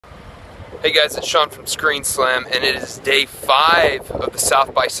Hey guys, it's Sean from ScreenSlam, and it is day 5 of the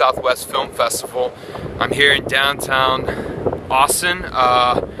South by Southwest Film Festival. I'm here in downtown Austin.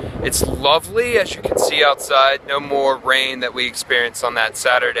 It's lovely, as you can see outside. No more rain that we experienced on that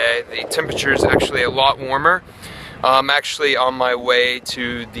Saturday. The temperature is actually a lot warmer. I'm actually on my way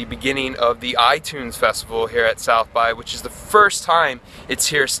to the beginning of the iTunes Festival here at South by, which is the first time it's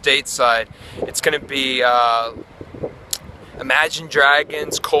here stateside. It's going to be Imagine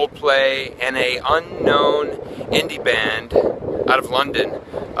Dragons, Coldplay, and a unknown indie band out of London.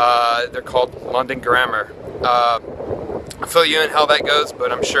 They're called London Grammar. I'll fill you in how that goes,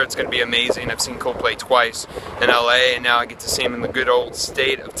 but I'm sure it's going to be amazing. I've seen Coldplay twice in LA, and now I get to see them in the good old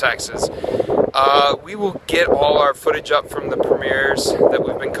state of Texas. We will get all our footage up from the premieres that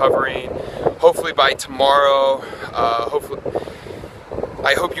we've been covering, hopefully by tomorrow.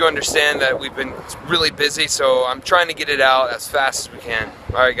 I hope you understand that we've been really busy, so I'm trying to get it out as fast as we can.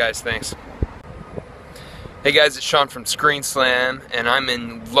 Alright guys, thanks. Hey guys, it's Sean from ScreenSlam, and I'm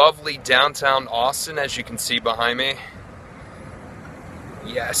in lovely downtown Austin, as you can see behind me.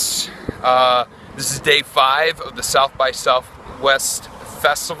 Yes. This is day 5 of the South by Southwest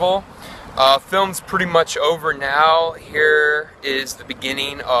Festival. Film's pretty much over now. Here is the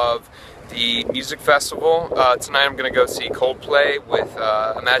beginning of the music festival. Tonight I'm going to go see Coldplay with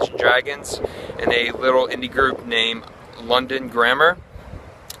Imagine Dragons and a little indie group named London Grammar.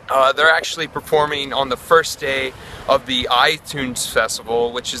 They're actually performing on the first day of the iTunes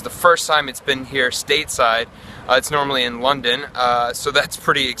Festival, which is the first time it's been here stateside. It's normally in London, so that's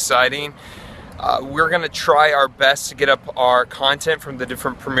pretty exciting. We're going to try our best to get up our content from the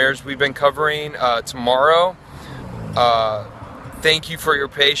different premieres we've been covering tomorrow. Thank you for your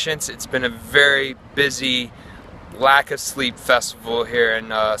patience. It's been a very busy, lack of sleep festival here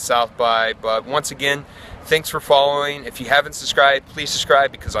in South by, but once again, thanks for following. If you haven't subscribed, please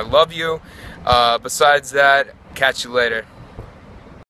subscribe because I love you. Besides that, catch you later.